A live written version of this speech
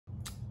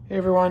Hey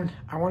everyone,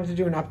 I wanted to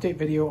do an update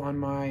video on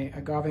my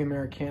Agave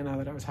Americana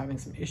that I was having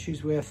some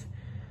issues with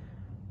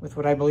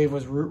what I believe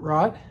was root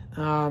rot.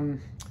 In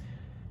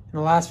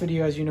the last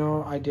video, as you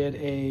know, I did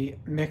a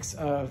mix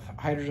of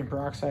hydrogen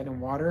peroxide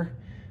and water,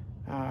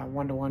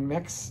 1-to-1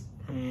 mix,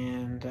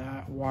 and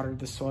watered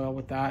the soil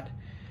with that.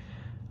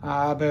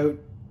 About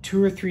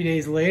 2 or 3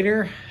 days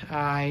later,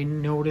 I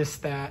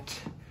noticed that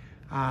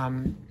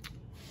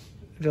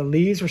the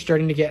leaves were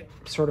starting to get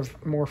sort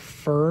of more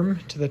firm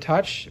to the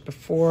touch.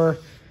 Before,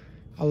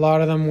 a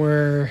lot of them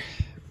were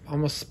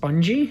almost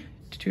spongy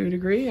to a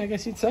degree, I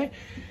guess you'd say.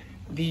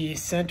 The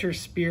center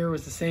spear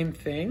was the same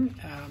thing.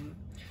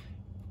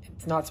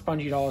 It's not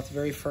spongy at all, it's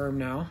very firm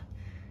now.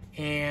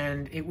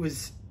 And it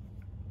was,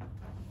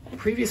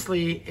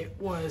 previously it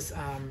was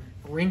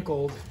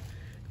wrinkled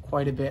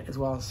quite a bit as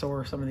well. So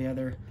were some of the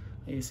other,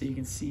 so you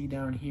can see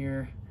down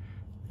here,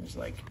 there's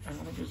like, I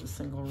don't think there's a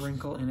single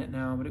wrinkle in it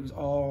now, but it was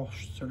all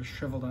sort of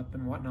shriveled up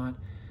and whatnot.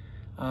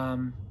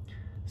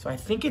 So I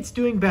think it's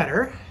doing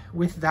better.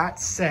 With that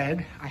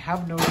said, I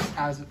have noticed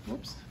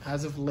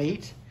as of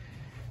late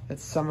that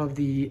some of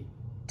the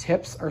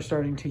tips are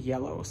starting to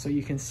yellow. So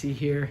you can see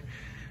here,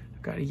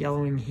 I've got a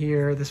yellowing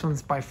here. This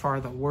one's by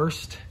far the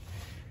worst.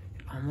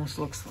 It almost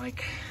looks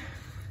like,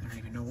 I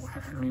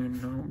don't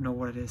even know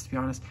what it is, to be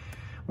honest.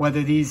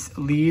 Whether these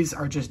leaves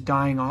are just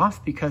dying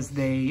off because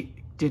they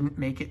didn't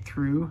make it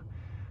through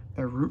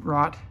the root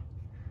rot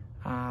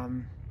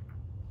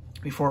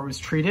before it was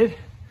treated.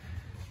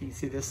 You can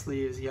see this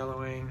leaf is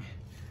yellowing,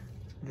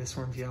 this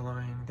one's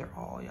yellowing, they're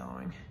all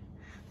yellowing.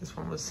 This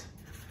one was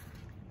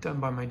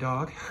done by my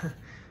dog.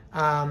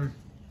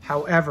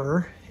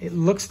 However, it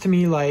looks to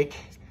me like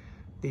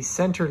the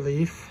center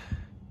leaf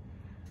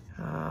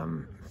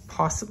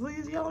possibly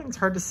is yellowing. It's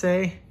hard to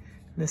say.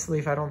 This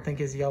leaf I don't think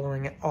is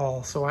yellowing at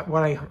all. So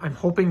what I'm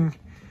hoping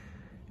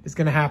is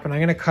gonna happen, I'm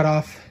gonna cut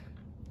off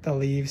the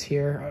leaves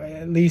here,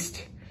 at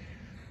least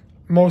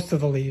most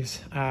of the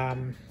leaves,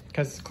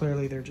 because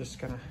clearly they're just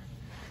gonna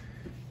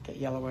get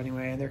yellow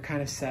anyway, and they're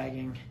kind of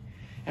sagging.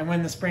 And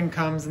when the spring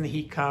comes and the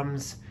heat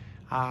comes,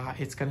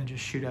 it's gonna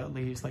just shoot out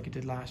leaves like it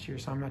did last year,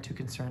 so I'm not too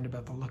concerned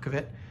about the look of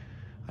it.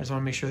 I just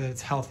wanna make sure that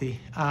it's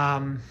healthy.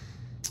 I'm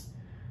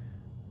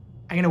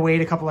gonna wait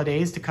a couple of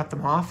days to cut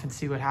them off and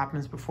see what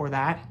happens before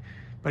that.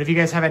 But if you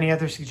guys have any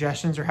other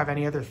suggestions or have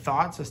any other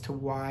thoughts as to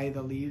why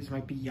the leaves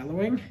might be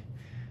yellowing,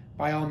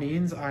 by all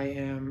means, I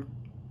am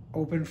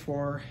open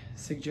for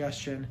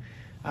suggestion.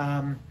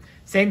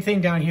 Same thing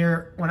down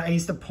here. When I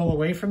used to pull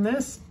away from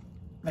this,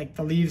 like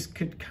the leaves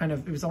could kind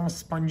of, it was almost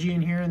spongy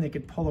in here and they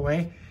could pull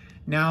away.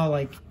 Now,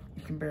 like,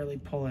 you can barely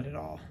pull it at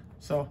all.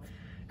 So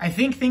I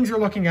think things are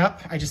looking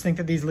up. I just think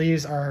that these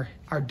leaves are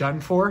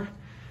done for,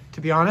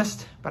 to be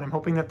honest, but I'm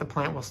hoping that the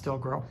plant will still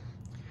grow.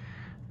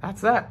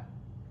 That's that.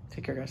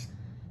 Take care, guys.